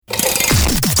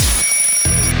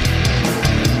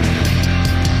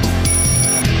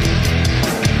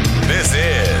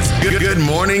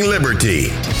Morning Liberty.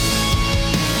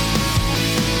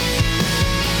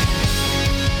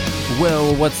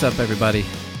 Well, what's up, everybody?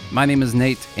 My name is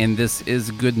Nate, and this is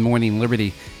Good Morning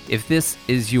Liberty. If this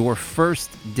is your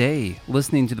first day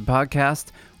listening to the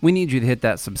podcast, we need you to hit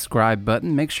that subscribe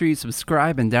button. Make sure you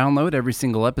subscribe and download every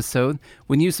single episode.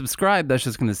 When you subscribe, that's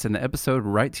just going to send the episode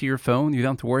right to your phone. You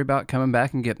don't have to worry about coming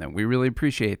back and getting it. We really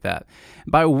appreciate that.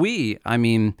 By we, I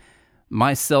mean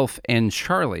myself and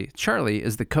Charlie. Charlie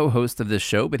is the co-host of this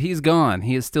show, but he's gone.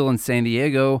 He is still in San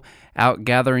Diego, out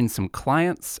gathering some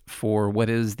clients for what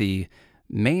is the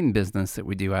main business that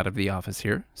we do out of the office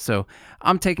here. So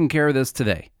I'm taking care of this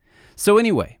today. So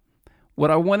anyway,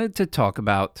 what I wanted to talk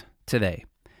about today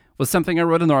was something I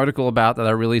wrote an article about that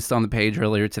I released on the page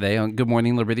earlier today on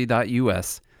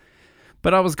goodmorningliberty.us.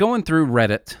 But I was going through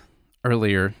Reddit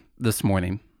earlier this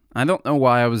morning. I don't know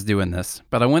why I was doing this,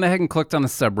 but I went ahead and clicked on a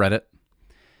subreddit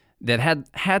that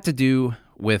had to do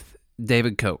with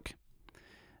David Koch.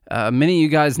 Many of you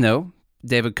guys know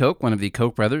David Koch, one of the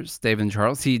Koch brothers, David and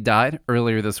Charles. He died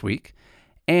earlier this week.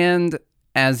 And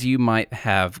as you might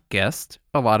have guessed,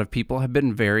 a lot of people have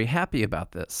been very happy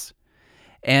about this.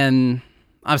 And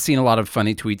I've seen a lot of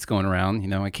funny tweets going around. You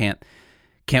know, I can't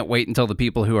wait until the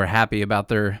people who are happy about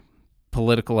their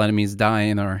political enemies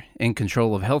dying are in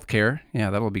control of healthcare.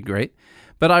 Yeah, that'll be great.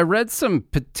 But I read some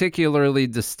particularly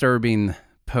disturbing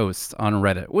posts on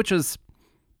Reddit,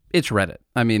 it's Reddit.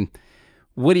 I mean,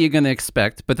 what are you going to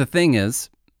expect? But the thing is,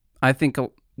 I think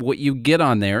what you get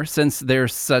on there, since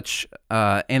there's such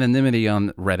anonymity on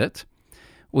Reddit,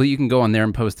 well, you can go on there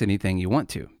and post anything you want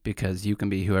to, because you can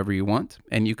be whoever you want,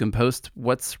 and you can post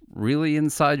what's really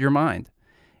inside your mind.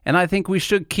 And I think we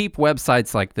should keep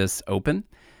websites like this open.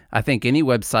 I think any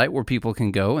website where people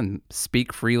can go and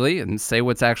speak freely and say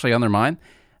what's actually on their mind,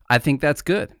 I think that's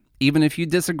good, even if you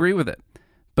disagree with it.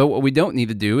 But what we don't need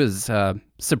to do is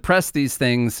suppress these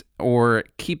things or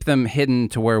keep them hidden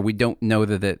to where we don't know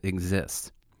that it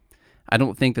exists. I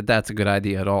don't think that that's a good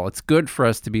idea at all. It's good for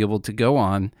us to be able to go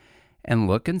on and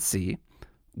look and see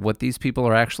what these people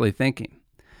are actually thinking.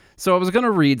 So I was going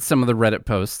to read some of the Reddit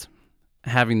posts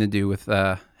having to do with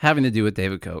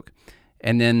David Koch,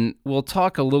 and then we'll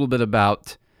talk a little bit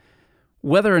about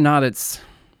whether or not it's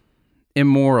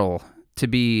immoral to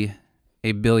be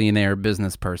a billionaire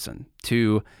business person,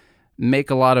 to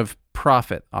make a lot of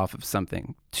profit off of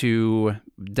something, to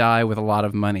die with a lot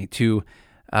of money, to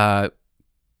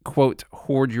quote,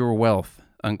 hoard your wealth,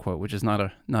 unquote, which is not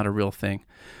a real thing.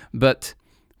 But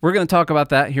we're going to talk about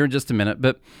that here in just a minute.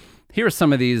 But here are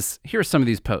some of these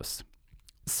posts.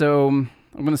 So I'm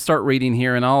going to start reading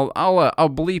here, and I'll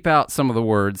bleep out some of the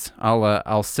words.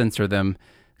 I'll censor them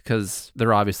because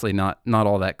they're obviously not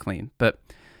all that clean. But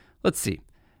let's see.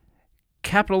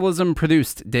 Capitalism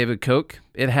produced David Koch.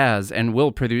 It has and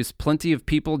will produce plenty of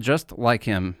people just like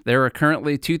him. There are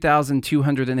currently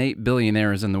 2,208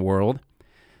 billionaires in the world.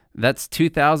 That's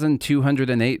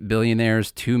 2,208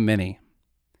 billionaires too many.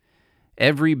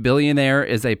 Every billionaire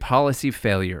is a policy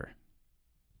failure.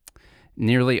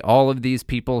 Nearly all of these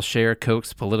people share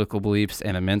Koch's political beliefs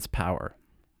and immense power.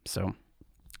 So,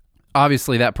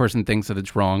 obviously that person thinks that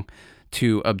it's wrong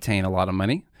to obtain a lot of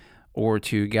money or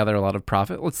to gather a lot of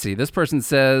profit. Let's see. This person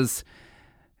says,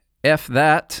 F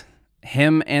that.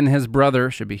 Him and his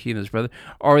brother, should be he and his brother,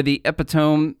 are the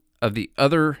epitome of the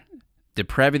utter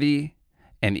depravity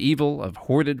and evil of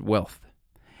hoarded wealth.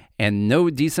 And no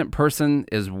decent person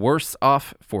is worse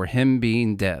off for him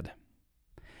being dead.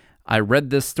 I read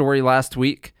this story last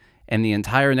week, and the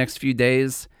entire next few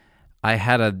days, I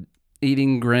had a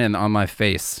eating grin on my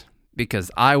face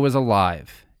because I was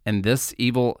alive, and this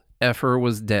evil effer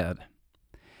was dead,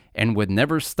 and would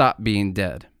never stop being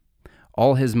dead.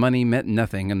 All his money meant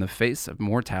nothing in the face of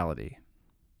mortality.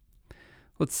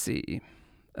 Let's see.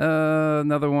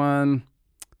 Another one.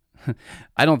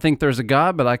 I don't think there's a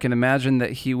God, but I can imagine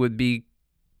that he would be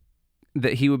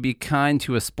kind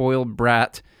to a spoiled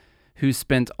brat who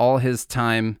spent all his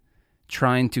time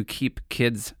trying to keep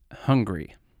kids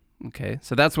hungry. Okay,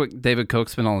 so that's what David Koch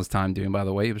spent all his time doing, by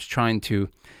the way. He was trying to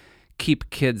keep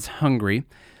kids hungry.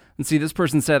 And see, this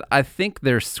person said, I think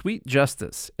there's sweet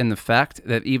justice in the fact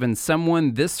that even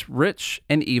someone this rich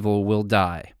and evil will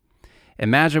die.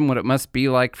 Imagine what it must be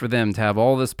like for them to have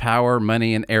all this power,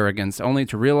 money, and arrogance, only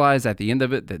to realize at the end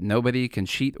of it that nobody can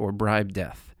cheat or bribe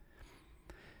death.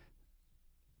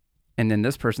 And then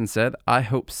this person said, I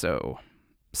hope so.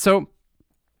 So,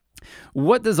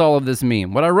 what does all of this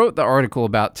mean? What I wrote the article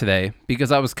about today,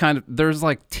 because I was there's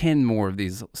like 10 more of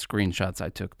these screenshots I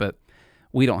took, but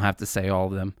we don't have to say all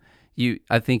of them.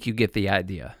 I think you get the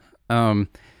idea.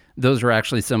 Those are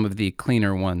actually some of the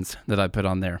cleaner ones that I put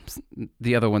on there.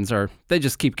 The other ones they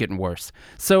just keep getting worse.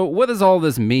 So what does all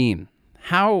this mean?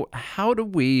 How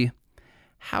did we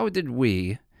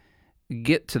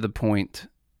get to the point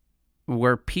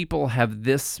where people have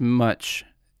this much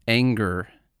anger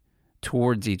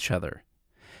towards each other?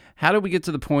 How did we get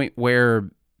to the point where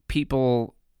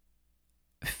people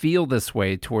feel this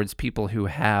way towards people who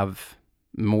have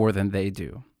more than they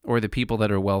do, or the people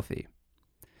that are wealthy?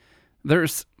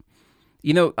 There's,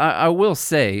 I will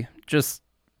say, just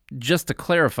to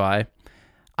clarify,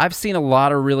 I've seen a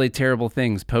lot of really terrible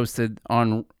things posted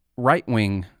on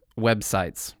right-wing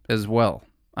websites as well.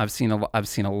 I've seen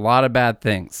a lot of bad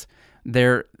things.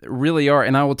 There really are,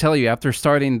 and I will tell you, after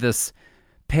starting this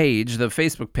page, the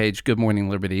Facebook page, Good Morning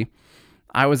Liberty,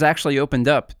 I was actually opened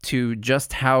up to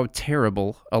just how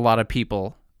terrible a lot of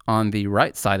people on the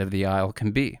right side of the aisle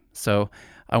can be. So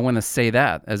I want to say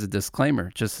that as a disclaimer,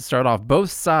 just to start off.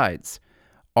 Both sides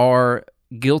are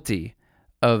guilty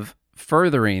of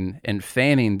furthering and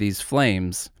fanning these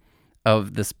flames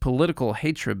of this political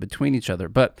hatred between each other.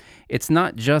 But it's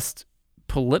not just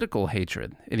political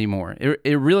hatred anymore.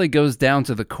 It really goes down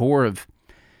to the core of,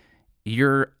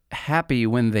 you're happy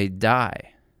when they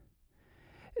die.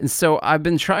 And so I've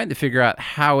been trying to figure out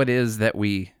how it is that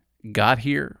we got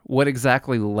here, what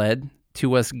exactly led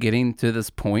to us getting to this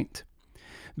point.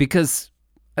 Because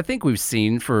I think we've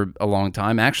seen for a long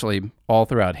time, actually all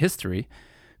throughout history,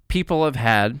 people have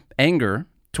had anger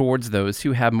towards those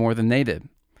who have more than they did.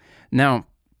 Now,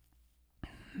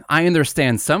 I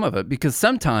understand some of it, because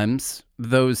sometimes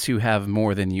those who have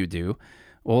more than you do,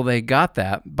 well, they got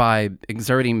that by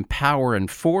exerting power and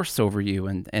force over you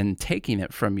and taking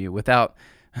it from you without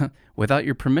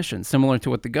your permission, similar to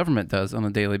what the government does on a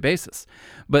daily basis.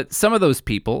 But some of those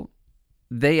people,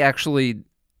 they actually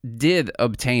did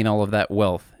obtain all of that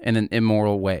wealth in an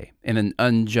immoral way, in an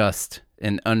unjust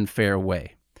and unfair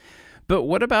way. But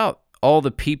what about all the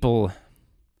people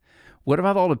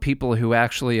who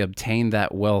actually obtained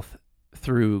that wealth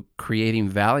through creating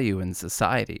value in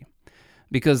society?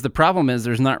 Because the problem is,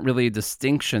 there's not really a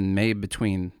distinction made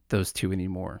between those two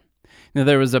anymore.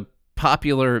 There was a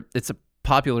popular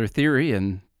theory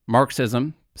in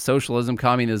Marxism, socialism,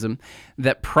 communism,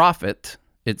 that profit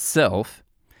itself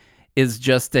is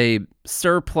just a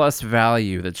surplus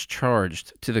value that's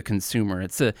charged to the consumer.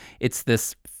 It's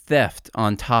this theft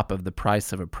on top of the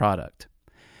price of a product.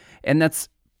 And that's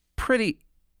pretty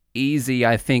easy,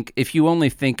 I think, if you only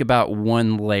think about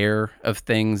one layer of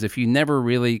things, if you never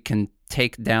really can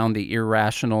take down the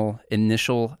irrational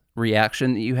initial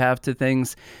reaction that you have to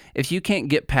things. If you can't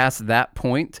get past that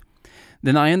point,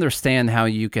 then I understand how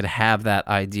you could have that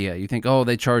idea. You think, oh,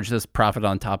 they charge this profit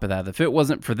on top of that. If it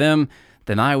wasn't for them,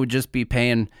 then I would just be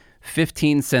paying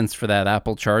 15 cents for that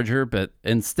Apple charger, but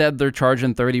instead they're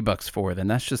charging $30 for it, and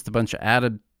that's just a bunch of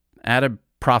added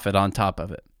profit on top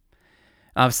of it.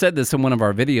 I've said this in one of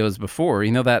our videos before.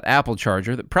 That Apple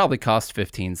charger that probably cost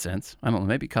 15 cents. I don't know,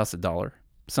 maybe it costs $1,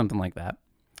 something like that.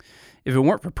 If it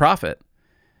weren't for profit,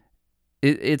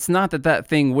 it's not that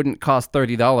thing wouldn't cost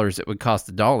 $30, it would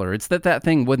cost $1. It's that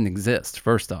thing wouldn't exist,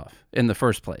 first off, in the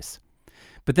first place.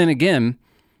 But then again,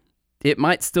 it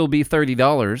might still be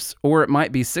 $30, or it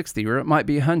might be $60, or it might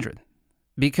be $100.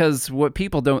 Because what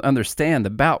people don't understand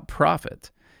about profit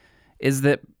is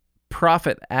that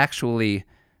profit actually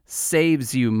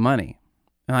saves you money.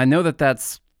 And I know that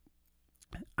that's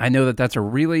a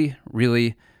really,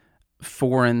 really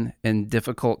foreign and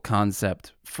difficult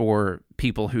concept for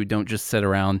people who don't just sit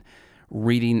around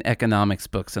reading economics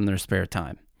books in their spare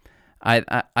time.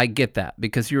 I get that,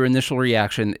 because your initial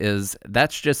reaction is,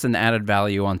 that's just an added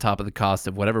value on top of the cost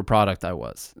of whatever product I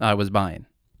was buying.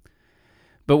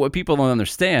 But what people don't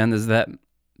understand is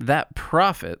that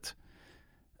profit,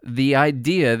 the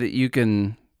idea that you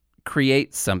can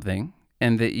create something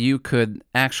and that you could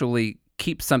actually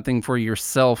keep something for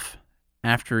yourself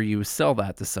after you sell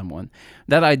that to someone,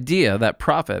 that idea, that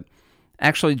profit,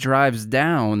 actually drives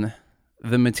down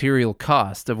the material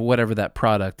cost of whatever that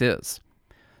product is.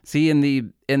 See, in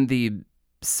the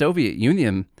Soviet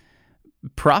Union,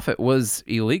 profit was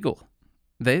illegal.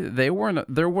 There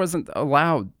wasn't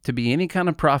allowed to be any kind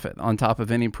of profit on top of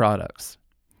any products.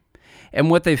 And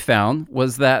what they found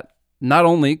was that not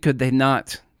only could they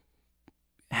not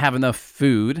have enough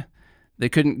food, they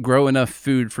couldn't grow enough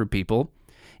food for people.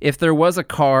 If there was a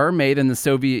car made in the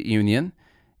Soviet Union,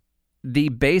 the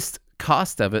base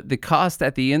cost of it, the cost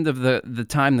at the end of the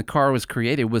time the car was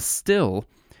created, was still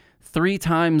 3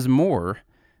 times more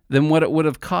than what it would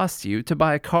have cost you to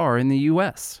buy a car in the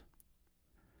U.S.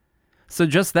 So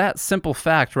just that simple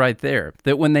fact right there,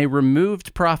 that when they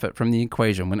removed profit from the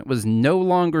equation, when it was no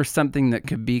longer something that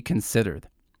could be considered,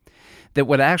 that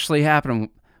what actually happened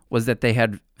was that they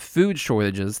had food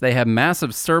shortages, they had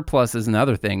massive surpluses and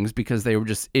other things because they were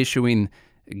just issuing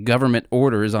government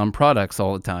orders on products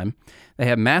all the time. They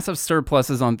had massive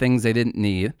surpluses on things they didn't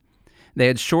need. They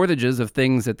had shortages of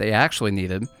things that they actually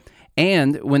needed.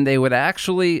 And when they would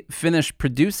actually finish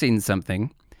producing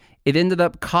something, it ended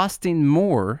up costing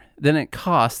more than it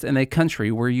cost in a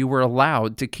country where you were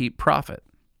allowed to keep profit.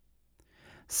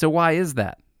 So why is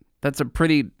that? That's a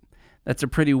pretty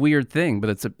weird thing, but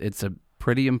it's a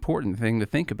pretty important thing to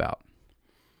think about.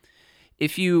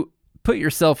 If you put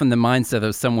yourself in the mindset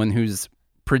of someone who's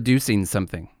producing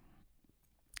something,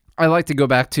 I like to go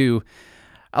back to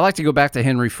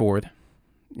Henry Ford.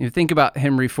 You think about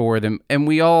Henry Ford, and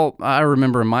I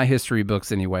remember in my history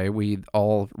books anyway, we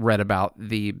all read about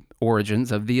the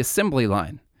origins of the assembly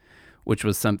line, which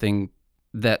was something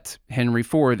that Henry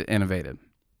Ford innovated.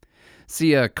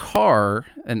 See,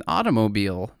 an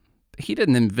automobile, he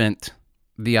didn't invent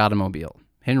the automobile.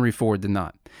 Henry Ford did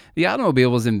not. The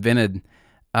automobile was invented,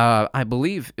 I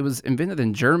believe it was invented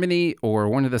in Germany or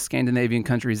one of the Scandinavian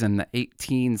countries in the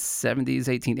 1870s,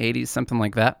 1880s, something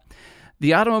like that.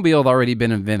 The automobile had already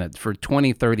been invented for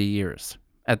 20, 30 years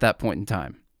at that point in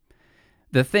time.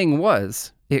 The thing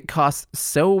was, it cost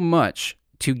so much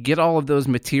to get all of those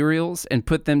materials and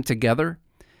put them together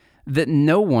that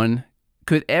no one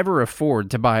could ever afford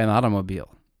to buy an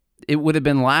automobile. It would have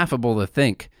been laughable to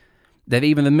think that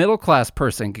even a middle-class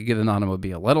person could get an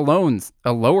automobile, let alone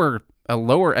a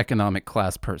lower economic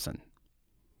class person.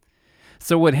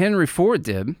 So what Henry Ford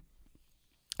did,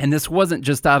 and this wasn't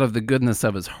just out of the goodness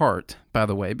of his heart, by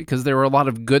the way, because there were a lot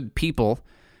of good people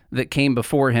that came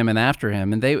before him and after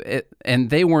him, and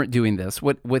they weren't doing this.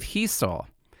 What he saw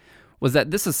was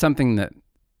that this is something that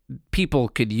people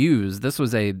could use. This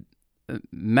was a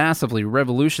massively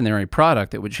revolutionary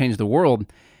product that would change the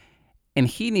world, and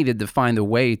he needed to find a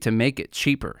way to make it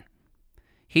cheaper.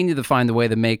 He needed to find a way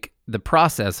to make the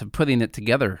process of putting it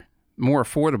together more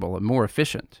affordable and more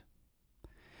efficient.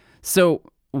 So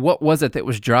what was it that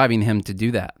was driving him to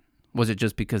do that? Was it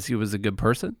just because he was a good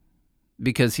person?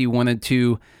 Because he wanted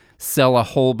to sell a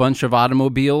whole bunch of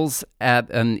automobiles at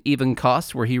an even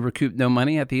cost where he recouped no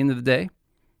money at the end of the day?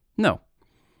 No.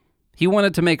 He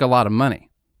wanted to make a lot of money.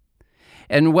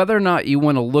 And whether or not you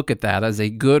want to look at that as a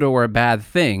good or a bad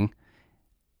thing,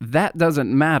 that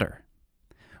doesn't matter.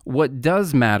 What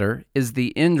does matter is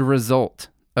the end result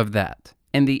of that.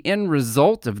 And the end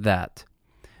result of that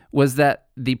was that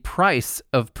the price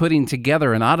of putting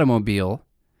together an automobile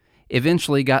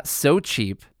eventually got so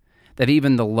cheap that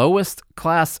even the lowest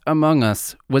class among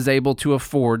us was able to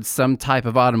afford some type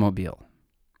of automobile.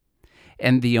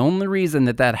 And the only reason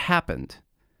that happened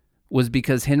was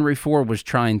because Henry Ford was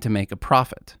trying to make a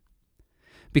profit.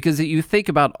 Because you think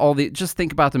about just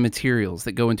think about the materials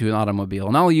that go into an automobile,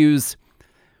 and I'll use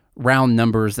round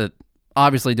numbers that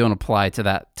obviously don't apply to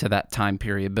that time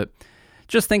period, but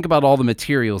just think about all the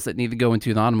materials that need to go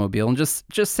into an automobile, and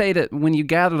just say that when you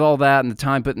gathered all that and the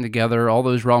time putting together all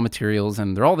those raw materials,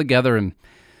 and they're all together, and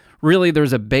really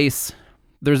there's a base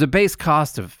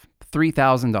cost of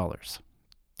 $3,000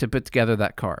 to put together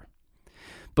that car.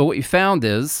 But what you found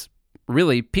is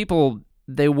really people,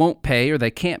 they won't pay or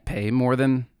they can't pay more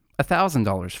than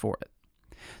 $1,000 for it.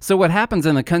 So what happens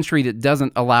in a country that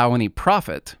doesn't allow any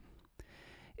profit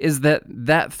is that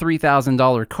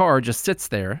 $3,000 car just sits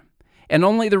there, and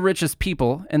only the richest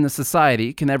people in the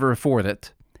society can ever afford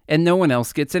it, and no one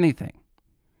else gets anything.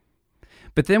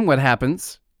 But then what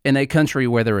happens in a country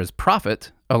where there is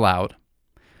profit allowed?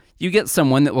 You get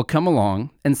someone that will come along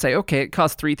and say, okay, it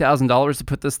costs $3,000 to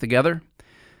put this together.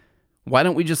 Why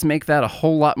don't we just make that a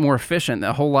whole lot more efficient,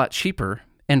 a whole lot cheaper,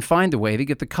 and find a way to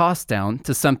get the cost down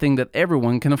to something that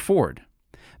everyone can afford?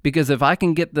 Because if I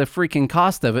can get the freaking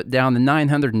cost of it down to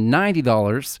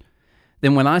 $990,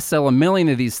 then when I sell 1 million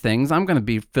of these things, I'm going to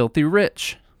be filthy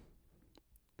rich.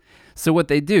 So what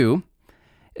they do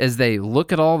is they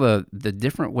look at all the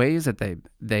different ways that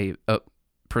they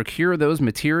procure those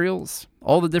materials,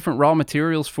 all the different raw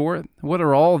materials for it. What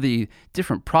are all the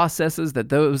different processes that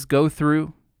those go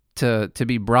through to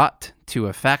be brought to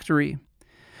a factory?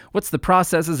 What's the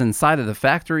processes inside of the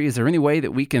factory? Is there any way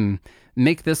that we can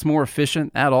make this more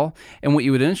efficient at all? And what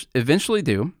you would eventually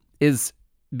do is,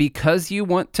 because you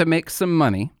want to make some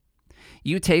money,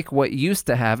 you take what used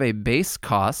to have a base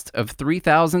cost of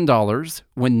 $3,000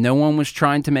 when no one was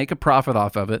trying to make a profit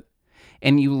off of it,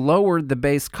 and you lowered the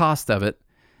base cost of it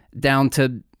down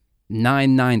to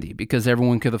 $990 because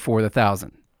everyone could afford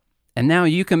 $1,000. And now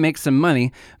you can make some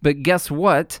money, but guess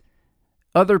what?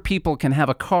 other people can have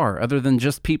a car other than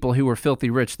just people who are filthy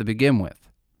rich to begin with.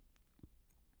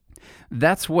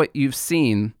 That's what you've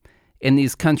seen in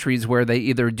these countries where they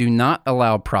either do not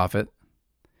allow profit,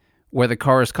 where the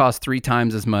cars cost 3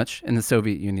 times as much in the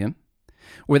Soviet Union,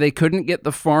 where they couldn't get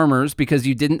the farmers because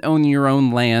you didn't own your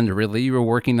own land, really. You were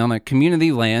working on a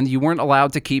community land. You weren't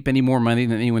allowed to keep any more money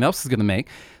than anyone else was going to make.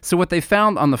 So what they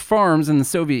found on the farms in the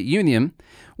Soviet Union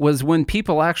was when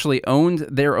people actually owned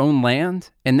their own land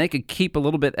and they could keep a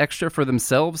little bit extra for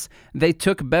themselves, they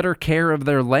took better care of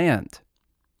their land.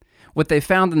 What they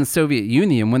found in the Soviet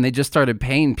Union when they just started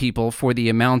paying people for the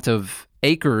amount of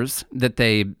acres that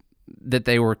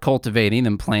they were cultivating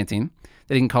and planting,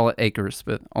 they didn't call it acres,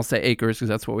 but I'll say acres because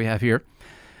that's what we have here.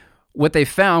 What they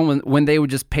found when they would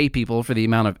just pay people for the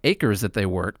amount of acres that they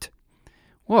worked,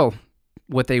 well,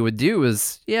 what they would do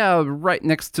is, right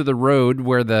next to the road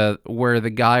where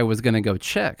the guy was going to go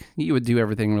check, you would do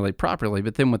everything really properly.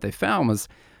 But then what they found was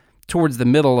towards the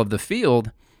middle of the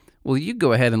field, well, you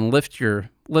go ahead and lift your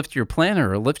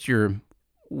planter or lift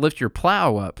your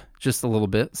plow up just a little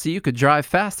bit so you could drive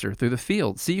faster through the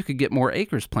field, so you could get more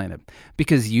acres planted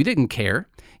because you didn't care.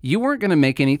 You weren't going to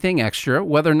make anything extra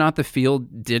whether or not the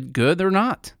field did good or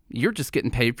not. You're just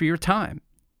getting paid for your time.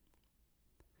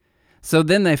 So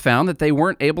then they found that they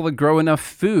weren't able to grow enough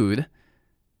food,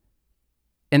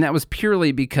 and that was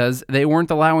purely because they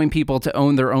weren't allowing people to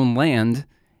own their own land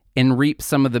and reap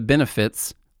some of the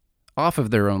benefits off of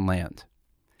their own land.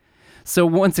 So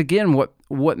once again,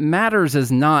 what matters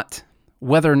is not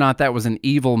whether or not that was an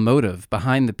evil motive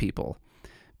behind the people,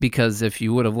 because if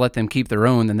you would have let them keep their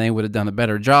own, then they would have done a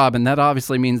better job, and that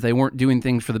obviously means they weren't doing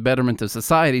things for the betterment of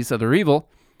society, so they're evil.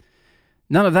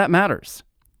 None of that matters.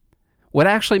 What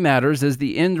actually matters is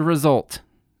the end result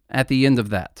at the end of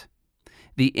that.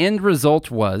 The end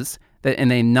result was that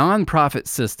in a non-profit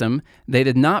system, they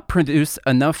did not produce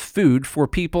enough food for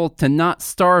people to not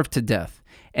starve to death.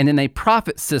 And in a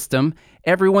profit system,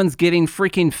 everyone's getting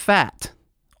freaking fat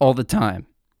all the time.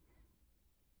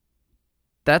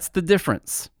 That's the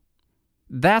difference.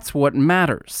 That's what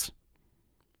matters.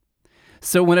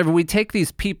 So whenever we take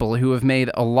these people who have made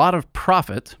a lot of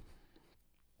profit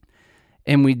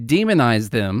and we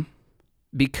demonize them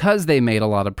because they made a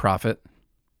lot of profit,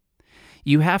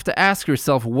 you have to ask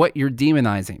yourself what you're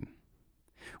demonizing.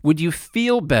 Would you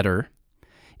feel better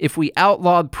if we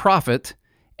outlawed profit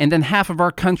and then half of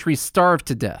our country starved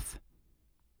to death?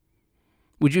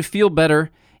 Would you feel better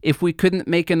if we couldn't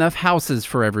make enough houses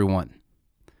for everyone?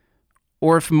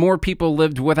 Or if more people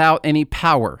lived without any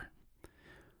power?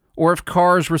 Or if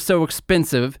cars were so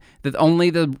expensive that only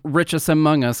the richest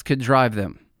among us could drive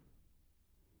them?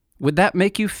 Would that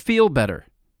make you feel better?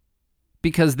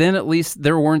 Because then at least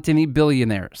there weren't any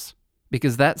billionaires.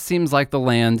 Because that seems like the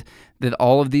land that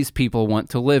all of these people want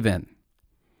to live in.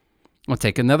 I'll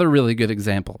take another really good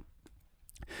example.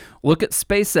 Look at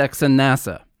SpaceX and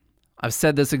NASA. I've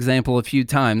said this example a few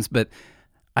times, but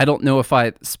I don't know if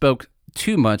I spoke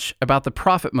too much about the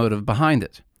profit motive behind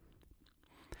it.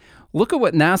 Look at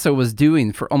what NASA was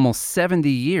doing for almost 70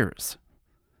 years.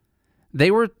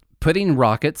 They were putting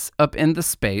rockets up into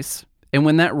space, and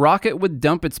when that rocket would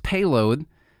dump its payload,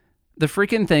 the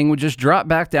freaking thing would just drop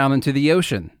back down into the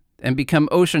ocean and become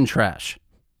ocean trash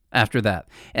after that.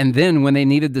 And then when they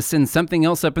needed to send something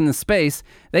else up into space,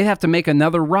 they'd have to make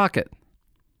another rocket.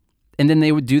 And then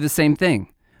they would do the same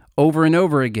thing over and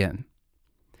over again.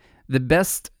 The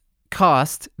best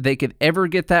cost they could ever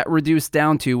get that reduced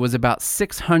down to was about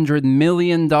 $600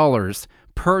 million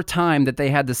per time that they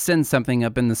had to send something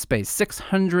up into space.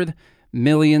 $600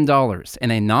 million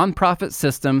in a non-profit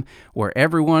system where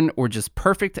everyone were just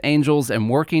perfect angels and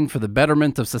working for the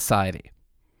betterment of society.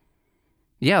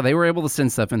 Yeah, they were able to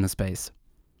send stuff into space.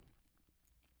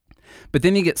 But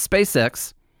then you get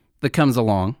SpaceX that comes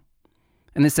along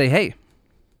and they say, hey,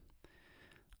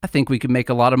 I think we could make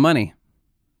a lot of money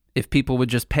if people would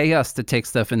just pay us to take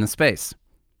stuff into space.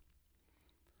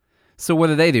 So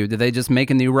what do? Do they just make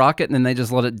a new rocket and then they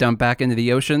just let it dump back into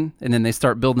the ocean and then they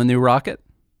start building a new rocket?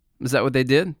 Is that what they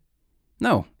did?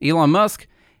 No. Elon Musk,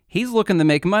 he's looking to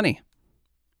make money.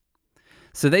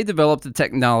 So they developed the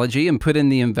technology and put in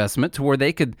the investment to where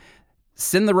they could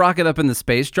send the rocket up into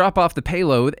space, drop off the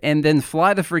payload, and then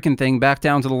fly the freaking thing back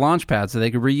down to the launch pad so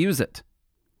they could reuse it.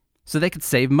 So they could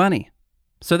save money.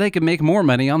 So they could make more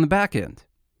money on the back end.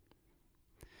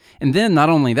 And then not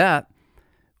only that,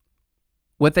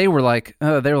 what they were like,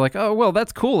 oh, well,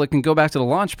 that's cool. It can go back to the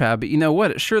launch pad, but you know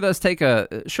what? It sure does take a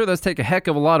heck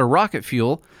of a lot of rocket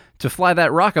fuel to fly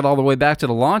that rocket all the way back to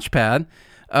the launch pad.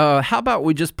 How about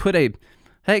we just put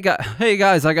hey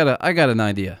guys, I got an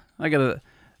idea.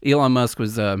 Elon Musk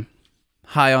was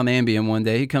high on Ambien one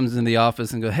day. He comes into the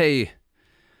office and goes, "Hey,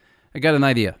 I got an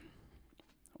idea.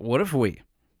 What if we,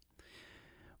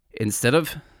 instead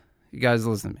of, you guys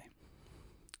listen to me,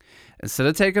 instead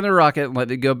of taking the rocket and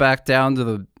letting it go back down to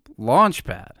the launch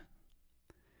pad,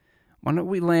 why don't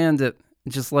we land it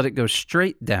and just let it go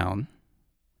straight down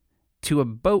to a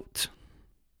boat?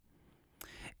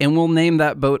 And we'll name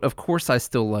that boat, Of Course I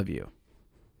Still Love You."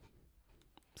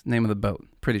 It's the name of the boat,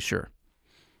 pretty sure.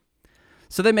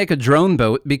 So they make a drone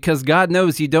boat because God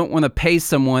knows you don't want to pay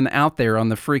someone out there on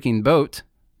the freaking boat.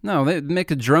 No, they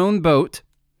make a drone boat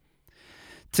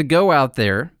to go out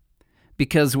there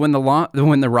because when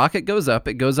the rocket goes up,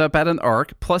 it goes up at an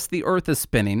arc, plus the Earth is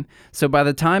spinning. So by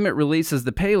the time it releases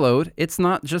the payload, it's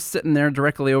not just sitting there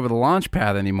directly over the launch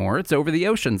pad anymore. It's over the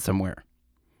ocean somewhere.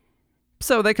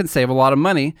 So they can save a lot of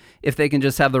money if they can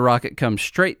just have the rocket come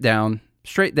straight down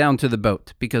to the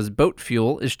boat, because boat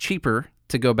fuel is cheaper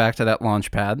to go back to that launch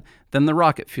pad than the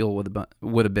rocket fuel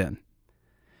would have been.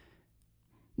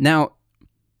 Now,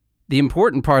 the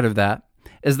important part of that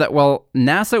is that while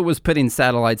NASA was putting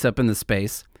satellites up into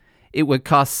space, it would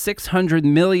cost $600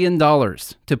 million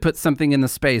to put something in the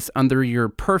space under your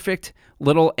perfect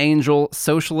little angel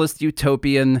socialist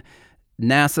utopian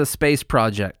NASA space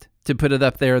project to put it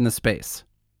up there in the space.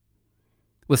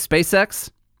 With SpaceX,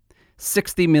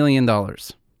 $60 million.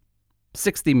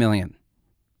 $60 million.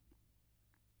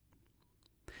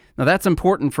 Now that's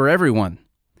important for everyone,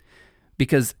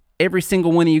 because every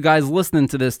single one of you guys listening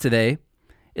to this today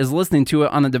is listening to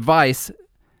it on a device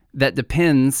that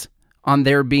depends on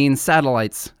there being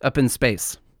satellites up in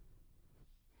space.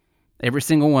 Every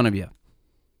single one of you.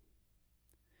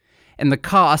 And the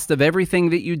cost of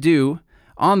everything that you do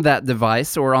on that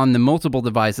device or on the multiple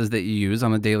devices that you use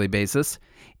on a daily basis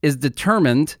is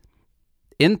determined,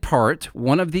 in part,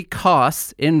 one of the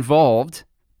costs involved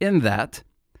in that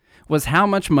was how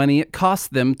much money it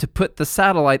cost them to put the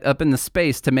satellite up in the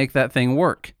space to make that thing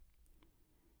work.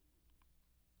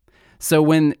 So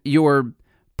when your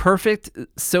perfect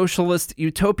socialist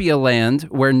utopia land,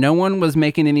 where no one was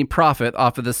making any profit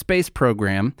off of the space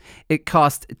program, it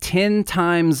cost 10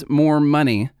 times more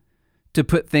money to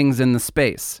put things in the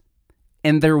space.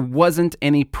 And there wasn't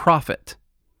any profit.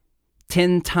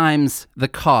 10 times the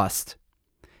cost.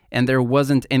 And there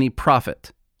wasn't any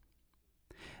profit.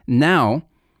 Now,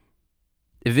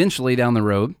 eventually down the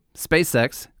road,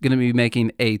 SpaceX going to be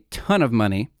making a ton of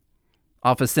money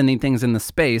off of sending things into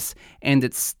space, and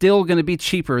it's still going to be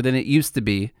cheaper than it used to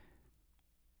be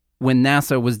when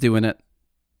NASA was doing it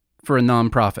for a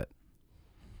nonprofit.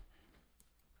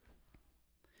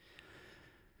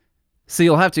 So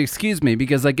you'll have to excuse me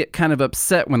because I get kind of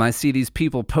upset when I see these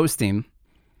people posting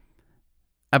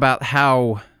about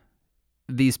how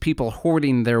these people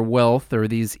hoarding their wealth, or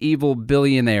these evil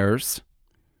billionaires,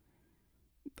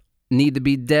 need to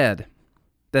be dead.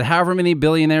 That however many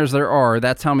billionaires there are,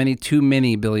 that's how many too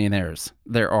many billionaires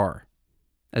there are.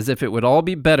 As if it would all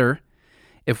be better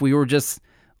if we were just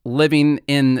living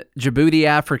in Djibouti,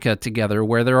 Africa together,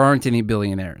 where there aren't any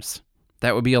billionaires.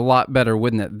 That would be a lot better,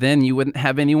 wouldn't it? Then you wouldn't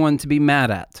have anyone to be mad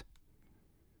at.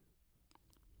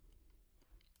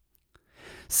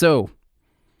 So,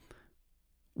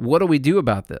 what do we do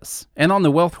about this? And on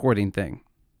the wealth hoarding thing,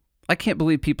 I can't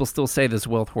believe people still say this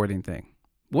wealth hoarding thing.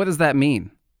 What does that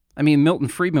mean? I mean, Milton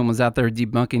Friedman was out there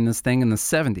debunking this thing in the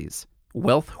 70s.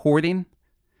 Wealth hoarding?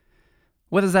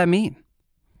 What does that mean?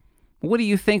 What do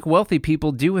you think wealthy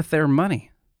people do with their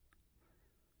money?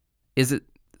 Is it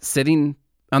sitting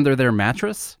under their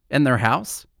mattress in their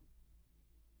house?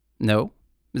 No.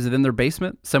 Is it in their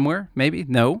basement somewhere? Maybe?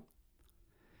 No.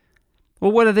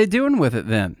 Well, what are they doing with it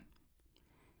then?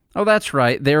 Oh, that's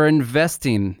right. They're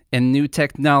investing in new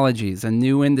technologies and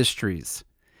new industries,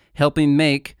 helping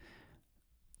make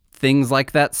things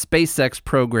like that SpaceX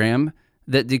program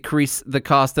that decrease the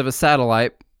cost of a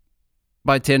satellite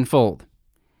by tenfold.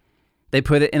 They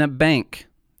put it in a bank.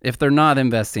 If they're not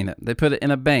investing it, they put it in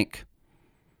a bank.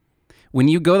 When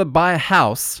you go to buy a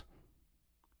house,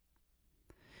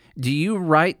 do you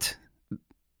write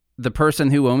the person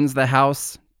who owns the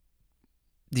house?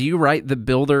 Do you write the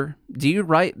builder? Do you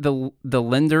write the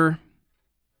lender?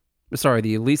 Sorry,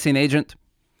 the leasing agent?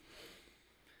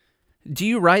 Do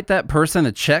you write that person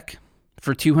a check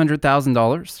for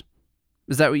 $200,000?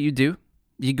 Is that what you do?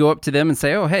 You go up to them and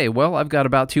say, oh, hey, well, I've got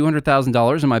about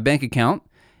 $200,000 in my bank account,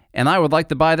 and I would like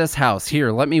to buy this house.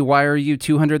 Here, let me wire you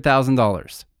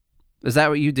 $200,000. Is that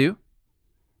what you do?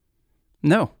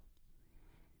 No.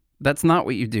 That's not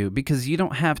what you do, because you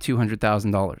don't have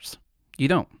 $200,000. You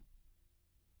don't.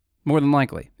 More than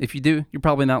likely. If you do, you're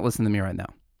probably not listening to me right now.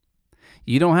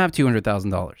 You don't have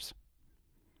 $200,000.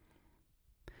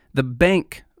 The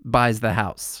bank buys the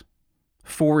house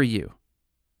for you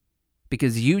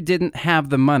because you didn't have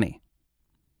the money.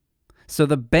 So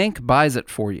the bank buys it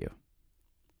for you.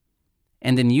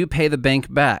 And then you pay the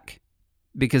bank back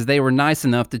because they were nice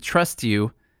enough to trust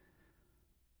you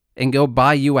and go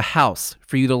buy you a house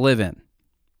for you to live in.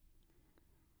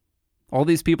 All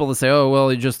these people that say, oh, well,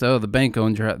 the bank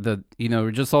owns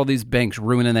just all these banks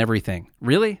ruining everything.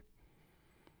 Really?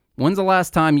 When's the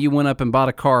last time you went up and bought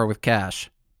a car with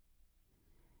cash?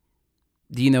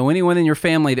 Do you know anyone in your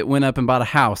family that went up and bought a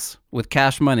house with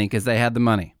cash money because they had the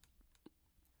money?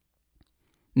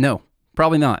 No,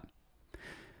 probably not.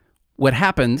 What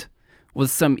happened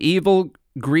was some evil,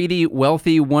 greedy,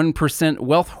 wealthy 1%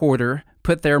 wealth hoarder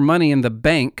put their money in the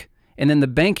bank, and then the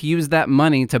bank used that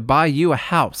money to buy you a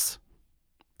house.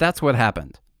 That's what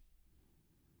happened.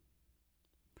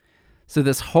 So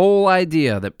this whole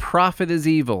idea that profit is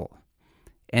evil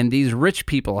and these rich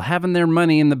people having their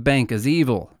money in the bank is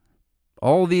evil,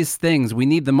 all these things, we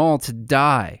need them all to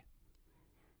die.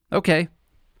 Okay.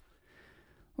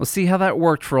 We'll see how that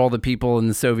worked for all the people in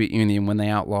the Soviet Union when they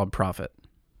outlawed profit.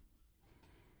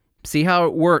 See how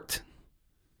it worked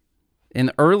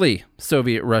in early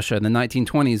Soviet Russia in the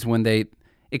 1920s when they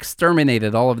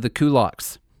exterminated all of the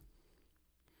kulaks.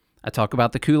 I talk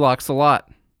about the kulaks a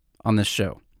lot on this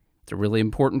show. It's a really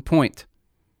important point.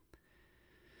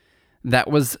 That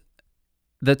was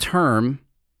the term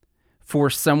for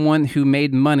someone who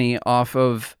made money off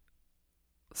of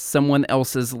someone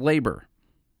else's labor.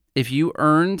 If you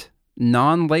earned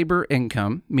non-labor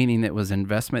income, meaning it was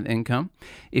investment income,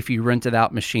 if you rented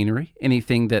out machinery,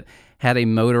 anything that had a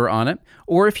motor on it,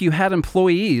 or if you had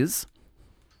employees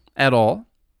at all,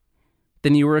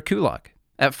 then you were a kulak.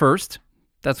 At first,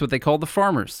 that's what they called the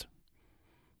farmers,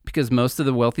 because most of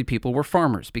the wealthy people were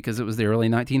farmers, because it was the early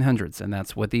 1900s, and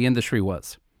that's what the industry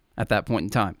was at that point in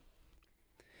time.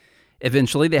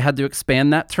 Eventually, they had to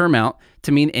expand that term out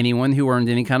to mean anyone who earned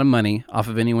any kind of money off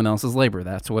of anyone else's labor.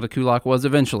 That's what a kulak was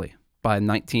eventually, by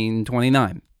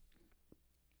 1929.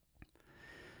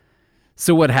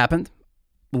 So what happened?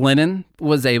 Lenin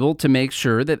was able to make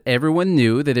sure that everyone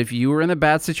knew that if you were in a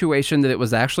bad situation, that it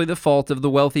was actually the fault of the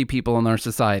wealthy people in our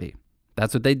society.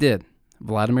 That's what they did.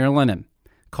 Vladimir Lenin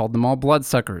called them all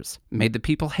bloodsuckers, made the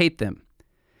people hate them.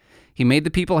 He made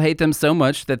the people hate them so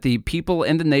much that the people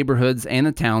in the neighborhoods and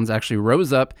the towns actually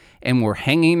rose up and were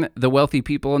hanging the wealthy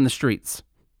people in the streets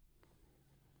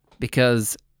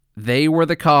because they were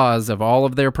the cause of all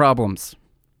of their problems.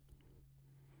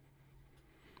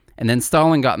 And then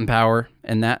Stalin got in power,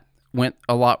 and that went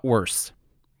a lot worse.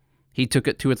 He took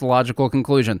it to its logical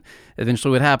conclusion.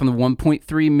 Eventually what happened,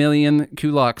 1.3 million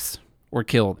kulaks were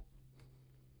killed.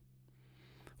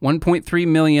 1.3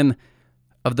 million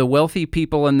of the wealthy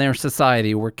people in their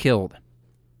society were killed.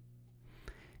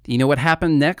 Do you know what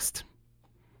happened next?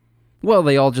 Well,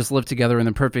 they all just lived together in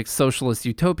a perfect socialist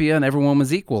utopia, and everyone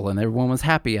was equal, and everyone was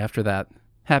happy after that.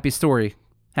 Happy story.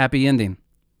 Happy ending.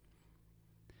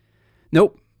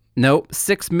 Nope.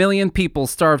 6 million people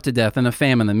starved to death in a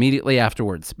famine immediately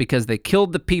afterwards because they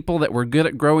killed the people that were good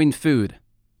at growing food.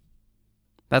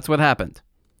 That's what happened.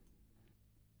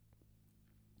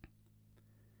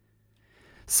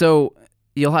 So,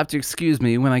 you'll have to excuse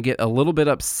me when I get a little bit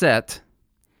upset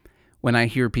when I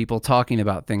hear people talking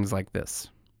about things like this.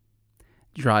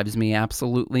 It drives me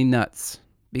absolutely nuts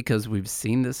because we've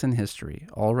seen this in history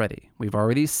already. We've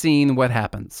already seen what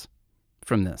happens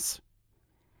from this.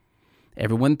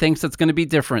 Everyone thinks it's going to be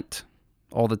different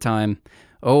all the time.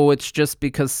 Oh, it's just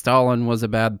because Stalin was a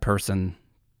bad person.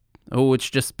 Oh, it's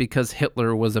just because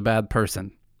Hitler was a bad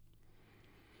person.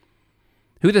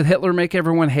 Who did Hitler make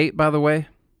everyone hate, by the way?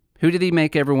 Who did he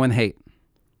make everyone hate?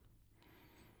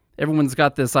 Everyone's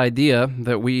got this idea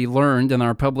that we learned in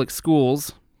our public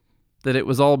schools that it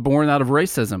was all born out of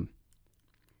racism.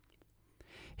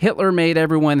 Hitler made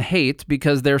everyone hate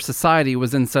because their society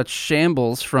was in such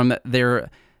shambles from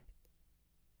their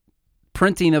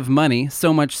printing of money,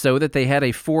 so much so that they had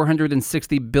a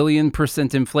 460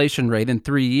 billion% inflation rate in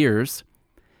 3 years.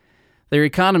 Their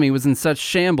economy was in such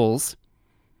shambles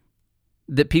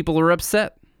that people are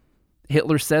upset.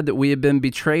 Hitler said that we had been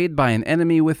betrayed by an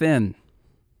enemy within.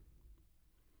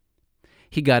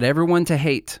 He got everyone to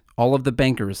hate all of the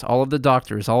bankers, all of the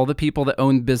doctors, all the people that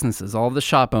owned businesses, all the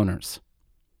shop owners.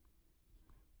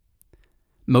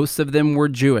 Most of them were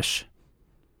Jewish.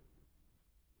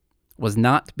 Was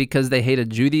not because they hated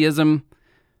Judaism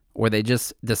or they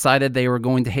just decided they were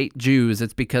going to hate Jews.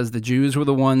 It's because the Jews were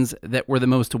the ones that were the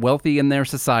most wealthy in their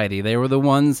society. They were the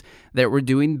ones that were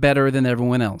doing better than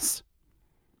everyone else.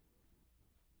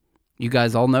 You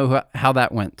guys all know how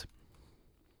that went.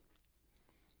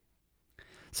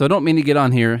 So I don't mean to get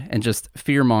on here and just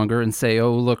fearmonger and say,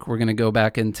 oh, look, we're going to go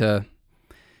back into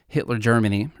Hitler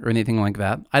Germany or anything like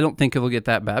that. I don't think it'll get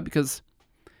that bad because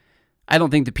I don't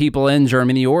think the people in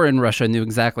Germany or in Russia knew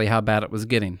exactly how bad it was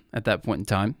getting at that point in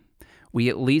time. We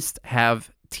at least have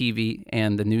TV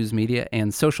and the news media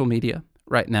and social media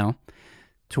right now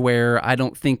to where I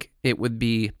don't think it would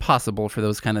be possible for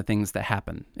those kind of things to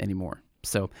happen anymore.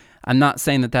 So I'm not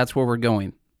saying that that's where we're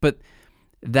going, but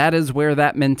that is where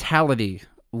that mentality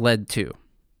led to.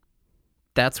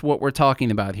 That's what we're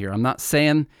talking about here. I'm not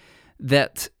saying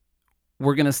that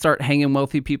we're going to start hanging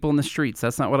wealthy people in the streets.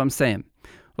 That's not what I'm saying.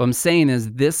 What I'm saying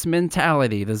is this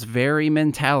mentality, this very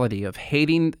mentality of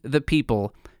hating the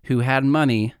people who had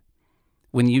money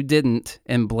when you didn't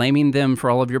and blaming them for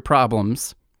all of your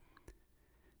problems,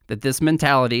 that this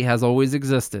mentality has always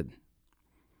existed.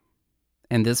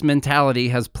 And this mentality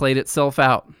has played itself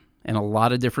out in a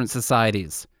lot of different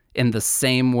societies in the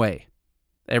same way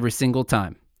every single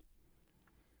time.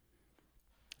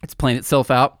 It's playing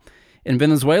itself out in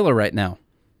Venezuela right now.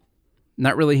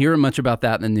 Not really hearing much about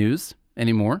that in the news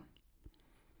anymore.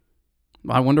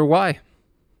 I wonder why.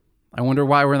 I wonder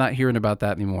why we're not hearing about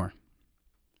that anymore.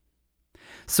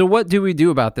 So what do we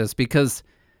do about this? Because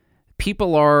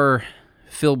people are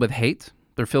filled with hate.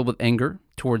 They're filled with anger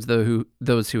towards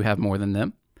those who have more than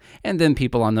them. And then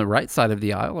people on the right side of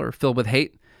the aisle are filled with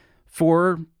hate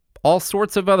for all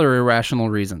sorts of other irrational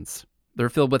reasons. They're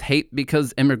filled with hate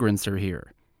because immigrants are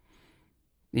here.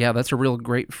 Yeah, that's a real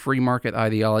great free market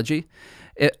ideology.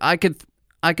 I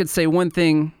could say one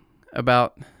thing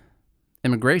about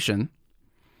immigration.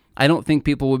 I don't think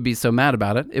people would be so mad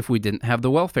about it if we didn't have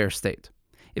the welfare state.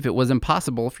 If it was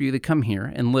impossible for you to come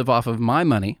here and live off of my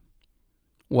money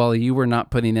while you were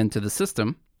not putting into the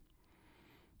system,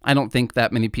 I don't think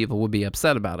that many people would be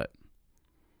upset about it.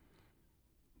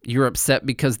 You're upset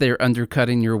because they're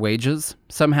undercutting your wages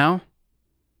somehow?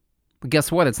 But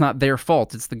guess what? It's not their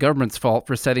fault. It's the government's fault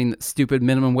for setting stupid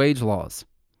minimum wage laws.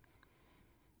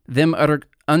 Them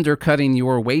undercutting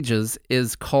your wages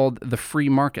is called the free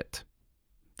market.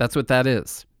 That's what that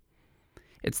is.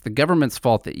 It's the government's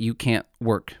fault that you can't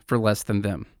work for less than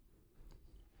them,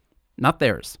 not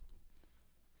theirs.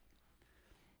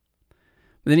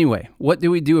 But anyway, what do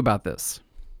we do about this?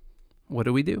 What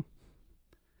do we do?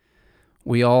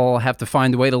 We all have to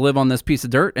find a way to live on this piece of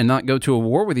dirt and not go to a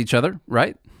war with each other,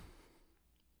 right?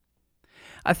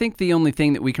 I think the only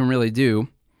thing that we can really do,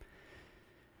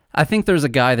 I think there's a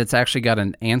guy that's actually got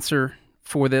an answer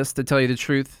for this, to tell you the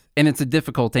truth, and it's a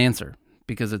difficult answer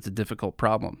because it's a difficult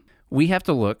problem. We have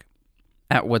to look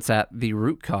at what's at the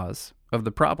root cause of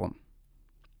the problem.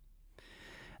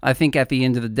 I think at the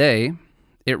end of the day,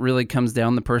 it really comes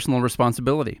down to personal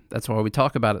responsibility. That's why we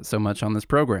talk about it so much on this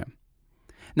program.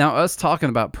 Now, us talking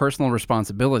about personal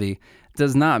responsibility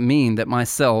does not mean that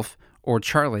myself or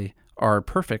Charlie are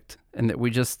perfect and that we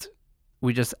just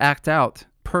act out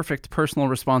perfect personal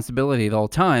responsibility at all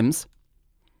times.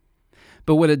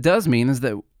 But what it does mean is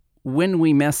that when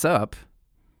we mess up,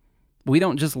 we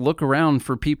don't just look around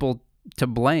for people to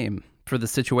blame for the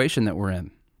situation that we're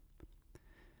in.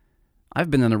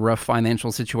 I've been in a rough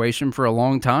financial situation for a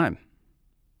long time.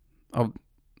 A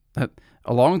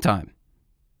long time.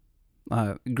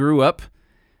 Grew up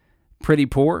pretty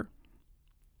poor.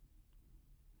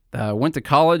 Went to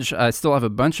college. I still have a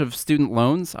bunch of student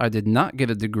loans. I did not get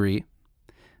a degree.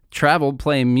 Traveled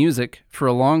playing music for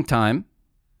a long time.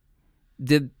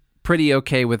 Did pretty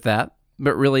okay with that,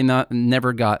 but really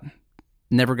never got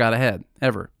ahead,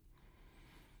 ever.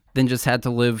 Then just had to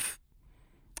live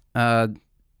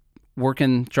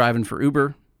working, driving for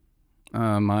Uber.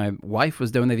 My wife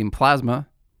was donating plasma.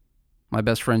 My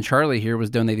best friend Charlie here was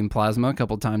donating plasma a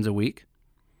couple times a week.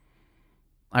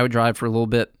 I would drive for a little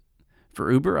bit for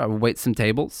Uber. I would wait some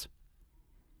tables.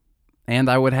 And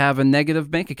I would have a negative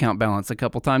bank account balance a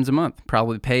couple times a month.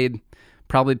 Probably paid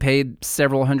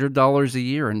several $100s a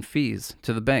year in fees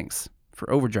to the banks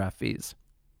for overdraft fees.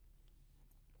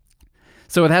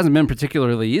 So it hasn't been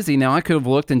particularly easy. Now, I could have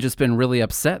looked and just been really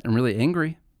upset and really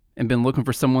angry and been looking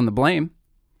for someone to blame.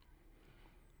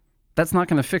 That's not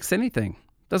going to fix anything.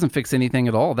 Doesn't fix anything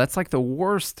at all. That's like the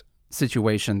worst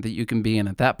situation that you can be in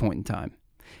at that point in time.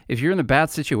 If you're in a bad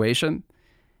situation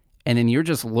and then you're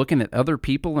just looking at other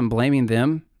people and blaming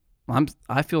them,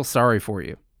 I feel sorry for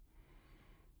you,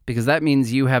 because that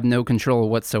means you have no control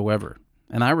whatsoever.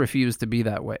 And I refuse to be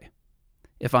that way.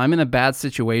 If I'm in a bad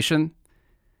situation,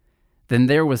 then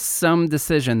there was some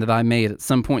decision that I made at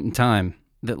some point in time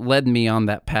that led me on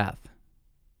that path.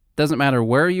 Doesn't matter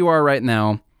where you are right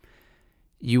now,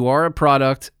 you are a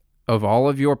product of all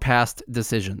of your past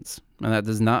decisions. And that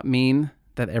does not mean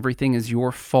that everything is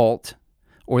your fault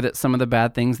or that some of the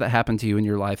bad things that happened to you in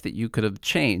your life that you could have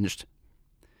changed.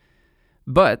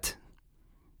 But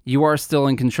you are still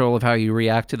in control of how you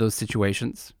react to those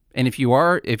situations. And if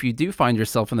you do find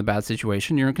yourself in a bad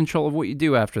situation, you're in control of what you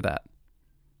do after that.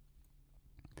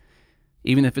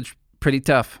 Even if it's pretty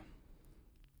tough.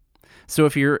 So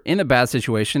if you're in a bad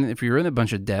situation, if you're in a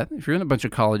bunch of debt, if you're in a bunch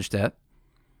of college debt,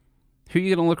 who are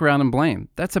you going to look around and blame?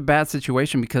 That's a bad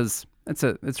situation because it's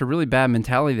a really bad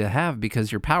mentality to have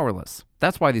because you're powerless.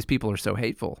 That's why these people are so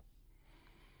hateful.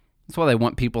 That's why they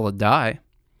want people to die.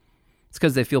 It's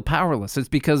because they feel powerless. It's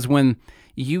because when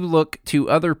you look to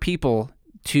other people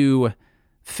to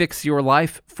fix your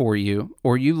life for you,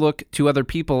 or you look to other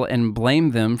people and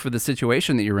blame them for the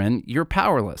situation that you're in, you're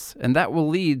powerless. And that will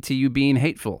lead to you being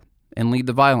hateful and lead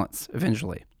to violence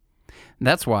eventually. And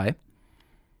that's why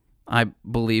I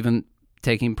believe in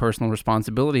taking personal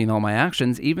responsibility in all my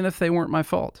actions, even if they weren't my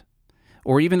fault.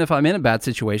 Or even if I'm in a bad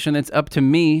situation, it's up to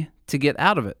me to get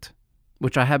out of it,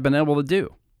 which I have been able to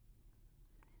do.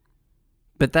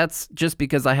 But that's just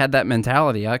because I had that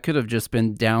mentality. I could have just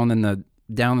been down in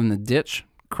the ditch,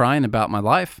 crying about my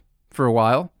life for a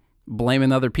while,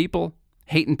 blaming other people,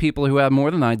 hating people who have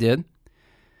more than I did.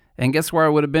 And guess where I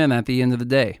would have been at the end of the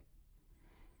day?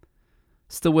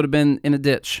 Still would have been in a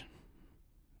ditch,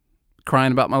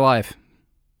 crying about my life,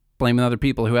 blaming other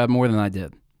people who have more than I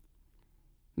did.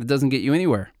 It doesn't get you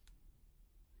anywhere.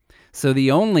 So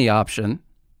the only option,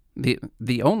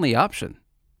 the only option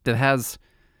that has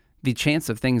the chance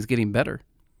of things getting better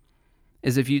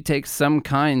is if you take some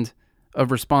kind of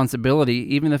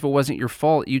responsibility, even if it wasn't your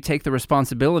fault, you take the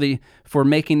responsibility for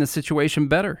making the situation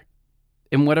better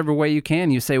in whatever way you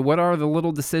can. You say, what are the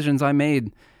little decisions I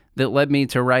made that led me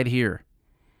to right here?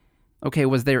 Okay,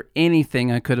 was there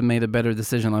anything I could have made a better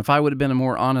decision on? If I would have been a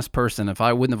more honest person, if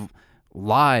I wouldn't have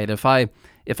lied, if I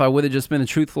would have just been a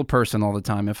truthful person all the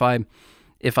time, if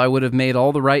I would have made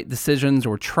all the right decisions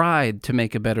or tried to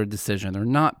make a better decision or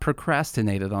not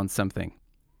procrastinated on something,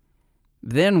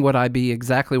 then would I be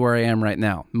exactly where I am right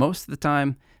now? Most of the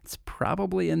time, it's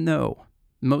probably a no.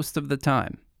 Most of the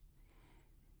time.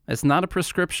 It's not a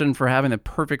prescription for having a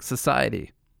perfect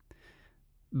society,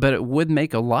 but it would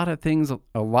make a lot of things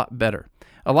a lot better.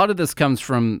 A lot of this comes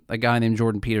from a guy named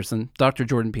Jordan Peterson, Dr.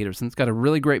 Jordan Peterson. He's got a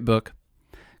really great book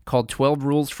called 12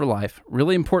 Rules for Life.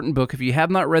 Really important book. If you have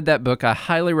not read that book, I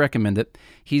highly recommend it.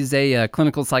 He's a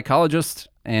clinical psychologist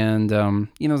and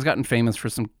has gotten famous for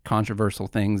some controversial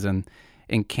things in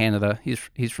Canada.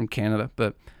 He's from Canada.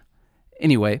 But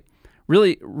anyway,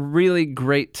 really, really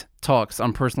great talks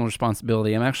on personal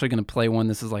responsibility. I'm actually going to play one.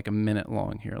 This is like a minute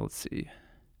long here. Let's see.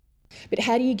 But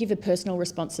how do you give a personal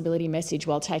responsibility message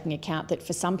while taking account that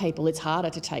for some people it's harder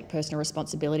to take personal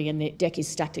responsibility and the deck is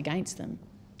stacked against them?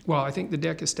 Well, I think the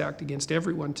deck is stacked against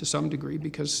everyone to some degree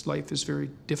because life is very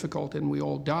difficult and we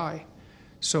all die.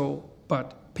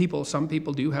 But some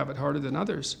people do have it harder than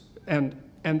others.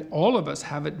 And all of us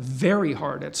have it very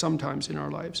hard at some times in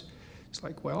our lives. It's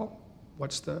like, well,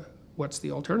 what's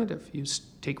the alternative? You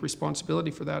take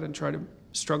responsibility for that and try to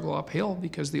struggle uphill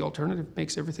because the alternative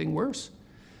makes everything worse.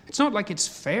 It's not like it's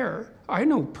fair. I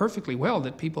know perfectly well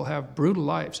that people have brutal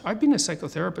lives. I've been a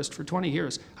psychotherapist for 20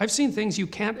 years. I've seen things you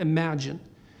can't imagine,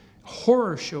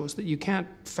 horror shows that you can't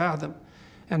fathom,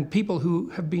 and people who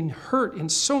have been hurt in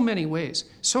so many ways,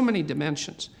 so many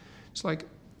dimensions. It's like,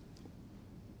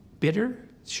 bitter?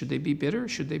 Should they be bitter?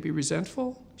 Should they be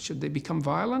resentful? Should they become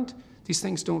violent? These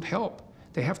things don't help.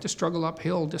 They have to struggle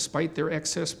uphill despite their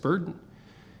excess burden.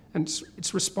 And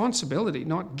it's responsibility,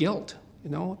 not guilt.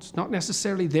 It's not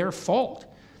necessarily their fault.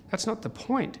 That's not the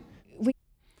point.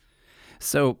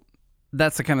 So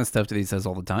that's the kind of stuff that he says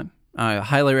all the time. I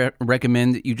highly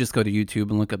recommend you just go to YouTube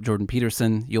and look up Jordan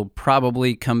Peterson. You'll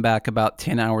probably come back about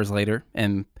 10 hours later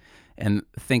and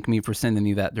thank me for sending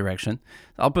you that direction.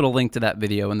 I'll put a link to that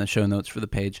video in the show notes for the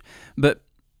page. But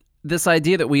this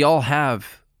idea that we all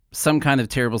have some kind of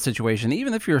terrible situation,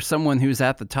 even if you're someone who's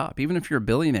at the top, even if you're a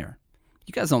billionaire,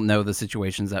 you guys don't know the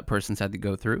situations that person's had to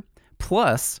go through.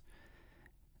 Plus,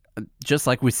 just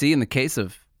like we see in the case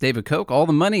of David Koch, all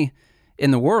the money in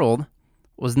the world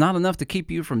was not enough to keep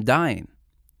you from dying.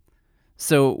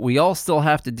 So we all still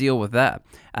have to deal with that.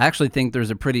 I actually think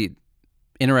there's a pretty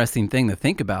interesting thing to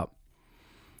think about.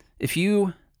 If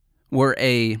you were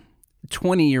a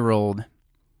 20-year-old,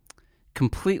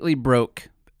 completely broke,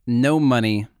 no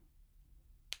money,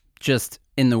 just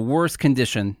in the worst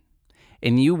condition,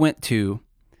 and you went to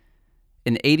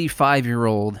an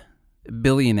 85-year-old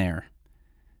billionaire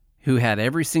who had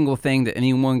every single thing that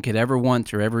anyone could ever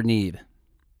want or ever need,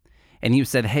 and you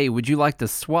said, hey, would you like to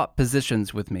swap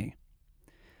positions with me?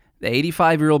 The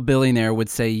 85-year-old billionaire would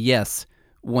say yes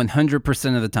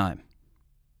 100% of the time.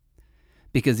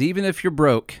 Because even if you're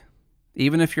broke,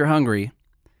 even if you're hungry,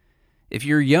 if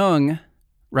you're young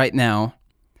right now,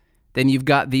 then you've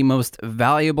got the most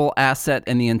valuable asset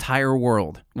in the entire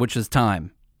world, which is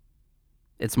time.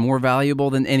 It's more valuable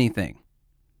than anything.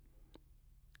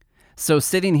 So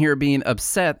sitting here being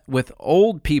upset with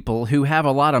old people who have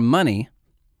a lot of money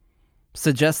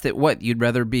suggests that what, you'd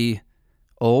rather be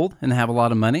old and have a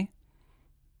lot of money?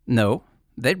 No,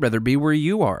 they'd rather be where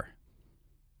you are.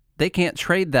 They can't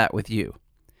trade that with you.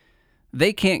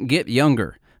 They can't get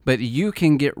younger, but you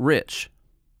can get rich.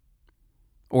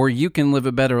 Or you can live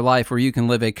a better life, or you can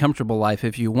live a comfortable life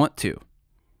if you want to.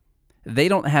 They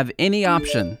don't have any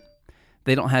option.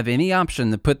 They don't have any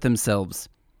option to put themselves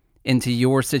into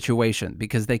your situation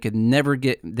because they could never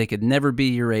be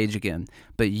your age again.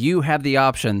 But you have the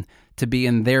option to be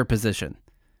in their position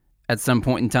at some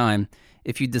point in time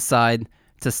if you decide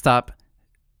to stop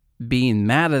being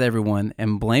mad at everyone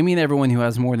and blaming everyone who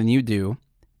has more than you do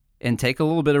and take a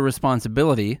little bit of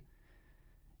responsibility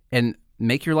and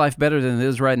make your life better than it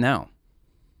is right now.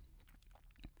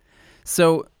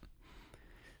 So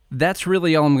that's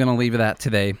really all I'm going to leave it at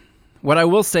today. What I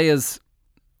will say is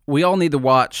we all need to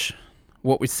watch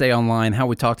what we say online, how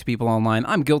we talk to people online.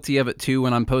 I'm guilty of it too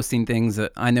when I'm posting things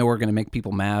that I know are going to make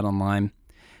people mad online.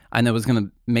 I know it's going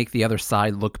to make the other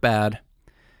side look bad,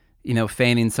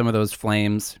 fanning some of those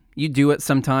flames. You do it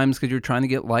sometimes because you're trying to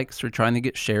get likes or trying to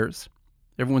get shares.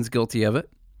 Everyone's guilty of it.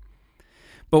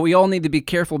 But we all need to be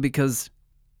careful because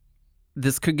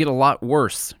this could get a lot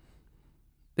worse.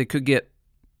 It could get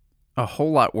a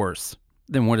whole lot worse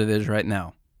than what it is right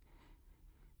now.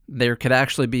 There could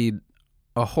actually be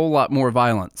a whole lot more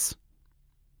violence.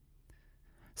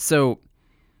 So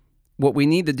what we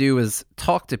need to do is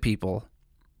talk to people.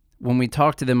 When we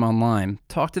talk to them online,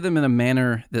 talk to them in a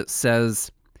manner that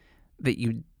says that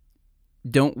you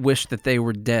don't wish that they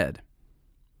were dead.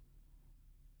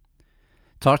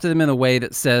 Talk to them in a way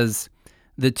that says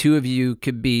the two of you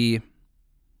could be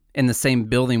in the same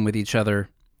building with each other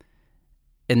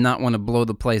and not want to blow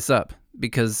the place up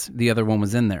because the other one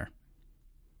was in there.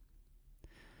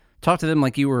 Talk to them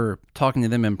like you were talking to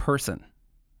them in person.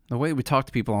 The way we talk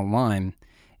to people online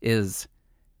is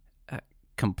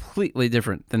completely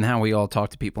different than how we all talk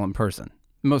to people in person.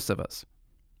 Most of us.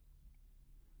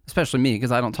 Especially me,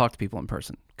 because I don't talk to people in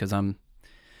person, because I'm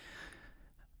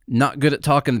not good at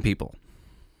talking to people.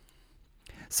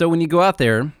 So when you go out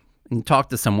there and you talk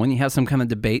to someone, you have some kind of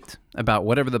debate about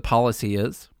whatever the policy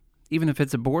is, even if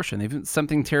it's abortion, even if it's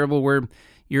something terrible where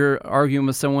you're arguing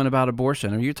with someone about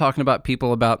abortion, or you're talking about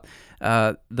people about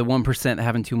the 1%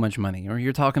 having too much money, or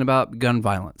you're talking about gun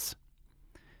violence,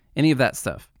 any of that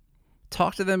stuff.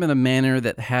 Talk to them in a manner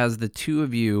that has the two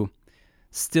of you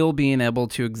still being able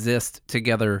to exist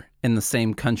together in the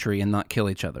same country and not kill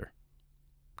each other.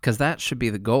 Because that should be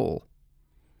the goal.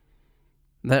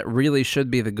 That really should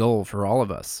be the goal for all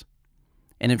of us.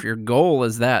 And if your goal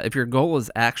is that, if your goal is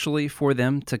actually for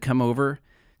them to come over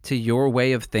to your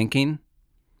way of thinking,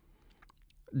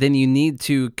 then you need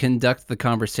to conduct the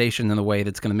conversation in a way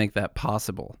that's going to make that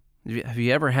possible. Have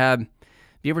you ever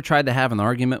tried to have an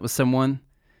argument with someone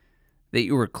that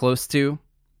you were close to?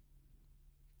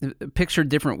 Picture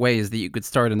different ways that you could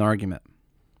start an argument.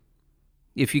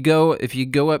 If you go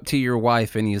up to your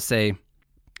wife and you say,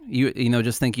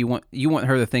 just think you want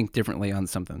her to think differently on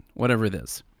something, whatever it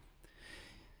is.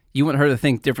 You want her to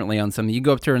think differently on something. You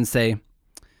go up to her and say,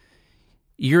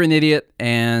 you're an idiot,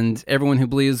 and everyone who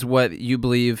believes what you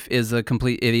believe is a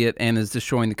complete idiot and is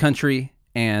destroying the country,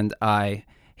 and I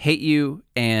hate you,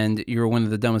 and you're one of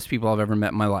the dumbest people I've ever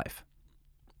met in my life.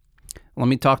 Let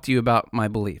me talk to you about my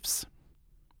beliefs.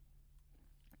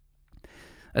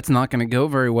 That's not going to go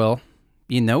very well.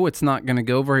 You know it's not going to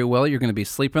go very well. You're going to be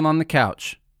sleeping on the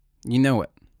couch. You know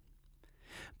it.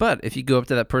 But if you go up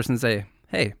to that person and say,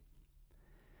 hey,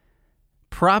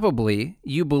 probably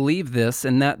you believe this,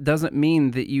 and that doesn't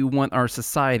mean that you want our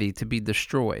society to be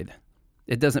destroyed.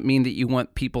 It doesn't mean that you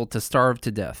want people to starve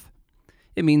to death.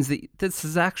 It means that this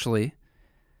is actually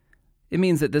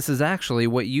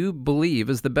what you believe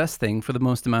is the best thing for the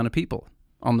most amount of people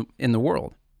in the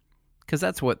world. Because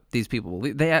that's what these people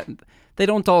believe. They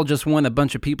don't all just want a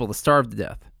bunch of people to starve to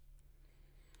death.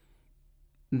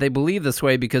 They believe this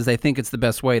way because they think it's the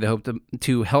best way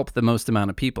to help the most amount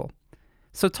of people.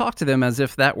 So talk to them as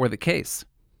if that were the case.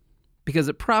 Because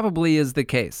it probably is the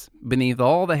case. Beneath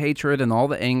all the hatred and all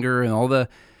the anger and all the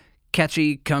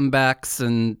catchy comebacks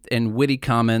and witty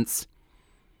comments,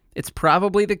 it's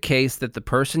probably the case that the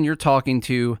person you're talking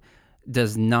to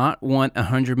does not want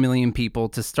 100 million people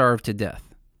to starve to death.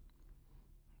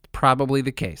 It's probably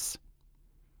the case.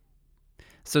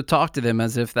 So talk to them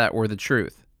as if that were the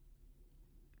truth.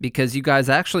 because you guys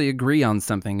actually agree on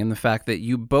something in the fact that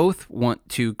you both want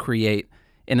to create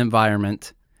an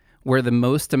environment where the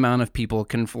most amount of people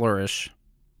can flourish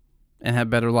and have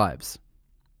better lives.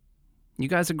 You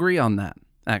guys agree on that,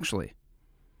 actually.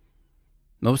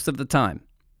 Most of the time.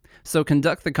 So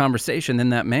conduct the conversation in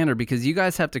that manner, because you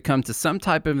guys have to come to some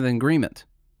type of an agreement.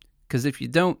 Because if you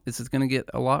don't, this is going to get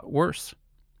a lot worse.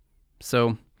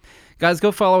 So, guys,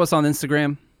 go follow us on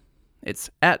Instagram. It's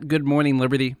at Good Morning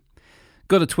Liberty.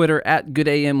 Go to Twitter at Good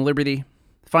AM Liberty.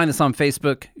 Find us on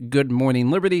Facebook, Good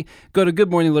Morning Liberty. Go to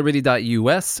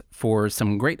goodmorningliberty.us for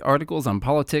some great articles on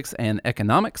politics and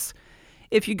economics.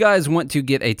 If you guys want to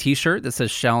get a t-shirt that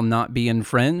says shall not be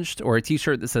infringed, or a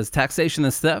t-shirt that says taxation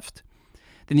is theft,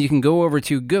 then you can go over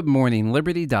to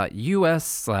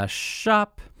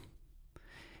goodmorningliberty.us/shop,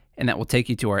 and that will take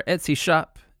you to our Etsy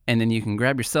shop, and then you can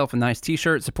grab yourself a nice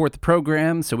t-shirt, support the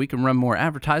program so we can run more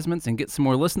advertisements and get some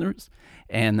more listeners,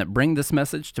 and bring this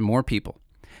message to more people.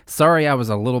 Sorry I was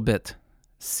a little bit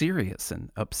serious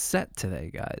and upset today,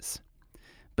 guys,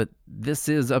 but this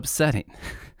is upsetting.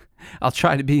 I'll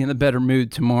try to be in a better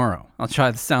mood tomorrow. I'll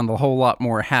try to sound a whole lot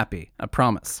more happy, I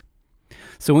promise.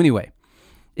 So anyway,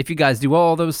 if you guys do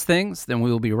all those things, then we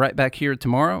will be right back here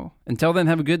tomorrow. Until then,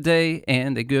 have a good day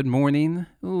and a good morning,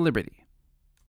 Liberty.